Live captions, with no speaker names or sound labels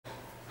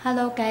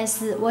Hello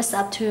guys, what's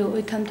up to you?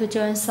 Welcome to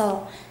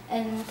jordansole.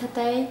 And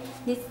today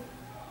we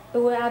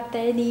will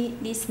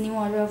update this new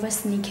rubber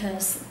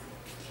sneakers.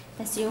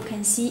 As you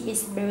can see,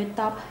 it's very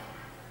top.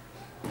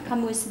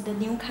 Come with the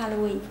new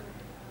colorway.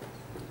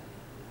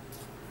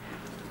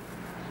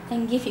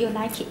 And if you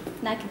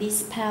like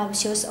this pair of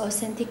shoes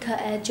authentic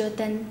Air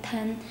Jordan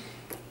 10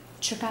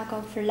 Chicago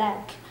flag,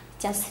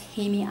 just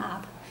hit me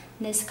up.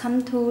 Let's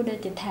come to the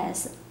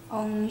details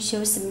on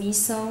shoes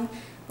midsole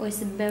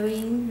with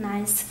very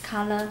nice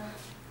color,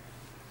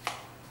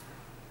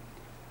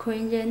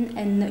 Korean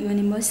and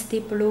university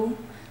blue.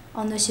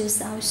 On the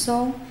shoes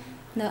also,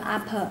 the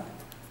upper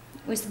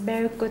with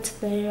very good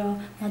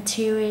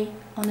material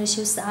on the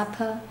shoes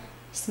upper,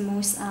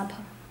 smooth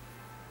upper.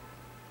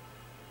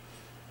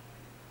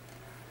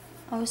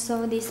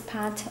 Also this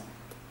part,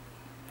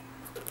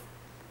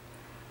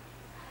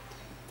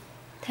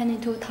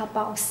 22 top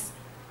box.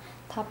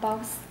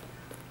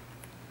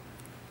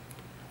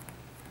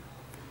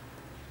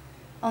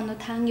 On the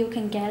tongue you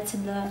can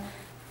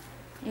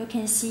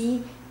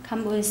see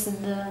come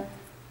with the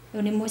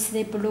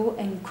university blue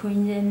and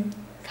Korean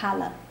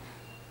color.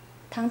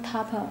 Tongue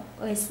topper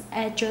with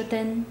Air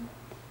Jordan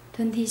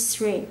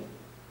 23.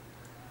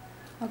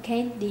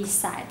 Okay, this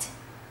side.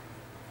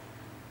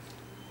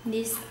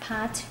 This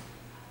part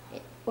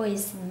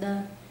with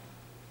the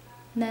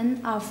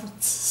name of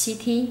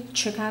city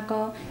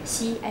Chicago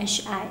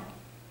CHI.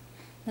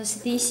 The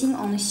stitching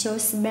on the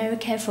shoes very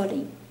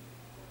carefully.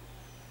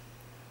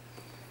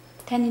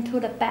 Turning to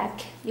the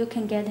back, you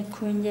can get the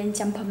Korean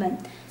jumpman,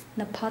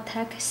 the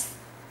protects,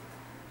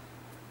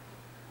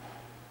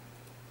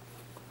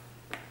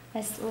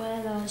 as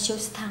well as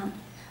shoes tongue.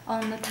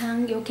 On the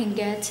tongue, you can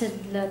get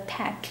the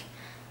tag,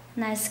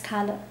 nice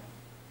color,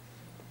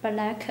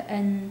 black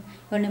and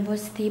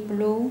university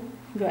blue,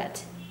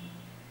 red.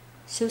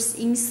 Shoes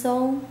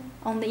insole,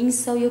 on the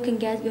insole you can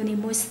get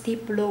university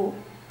blue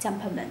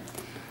jumpman.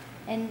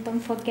 And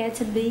don't forget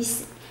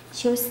this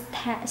shoes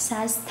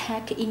size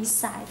tag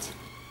inside.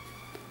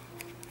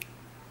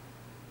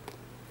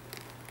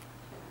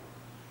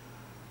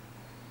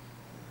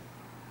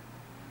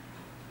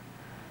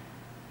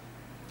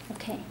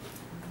 Okay.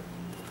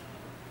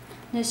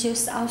 The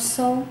shoes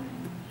also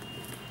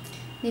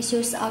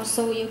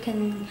you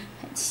can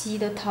see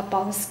the top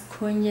box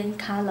Korean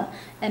color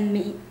and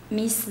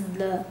mix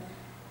the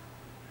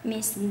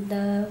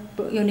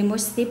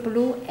university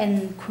blue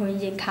and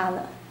Korean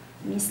color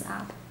mix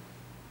up.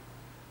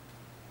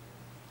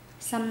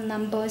 Some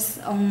numbers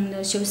on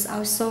the shoes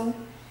also,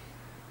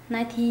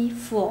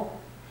 94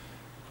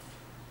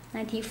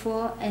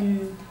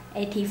 and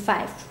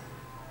 85.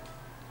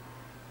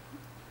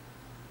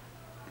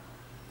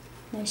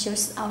 The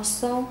shoes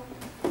also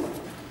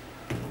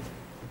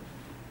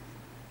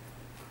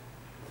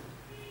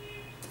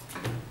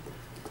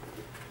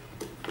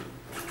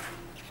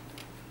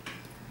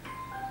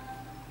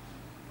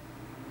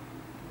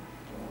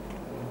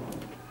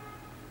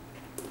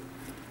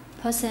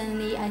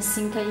personally I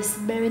think it's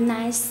very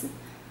nice.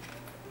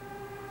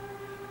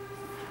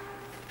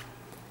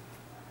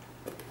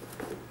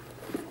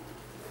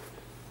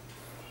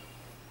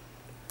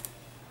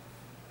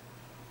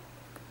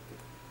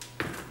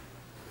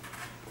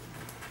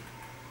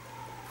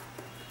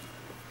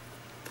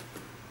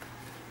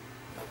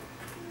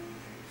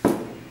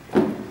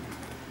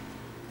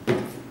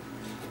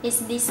 It's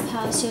this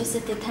pair of shoes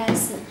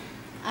details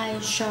I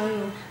show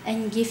you,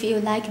 and if you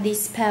like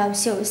this pair of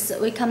shoes,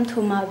 welcome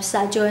to my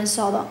website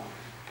jordansole.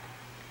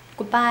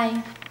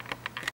 Goodbye.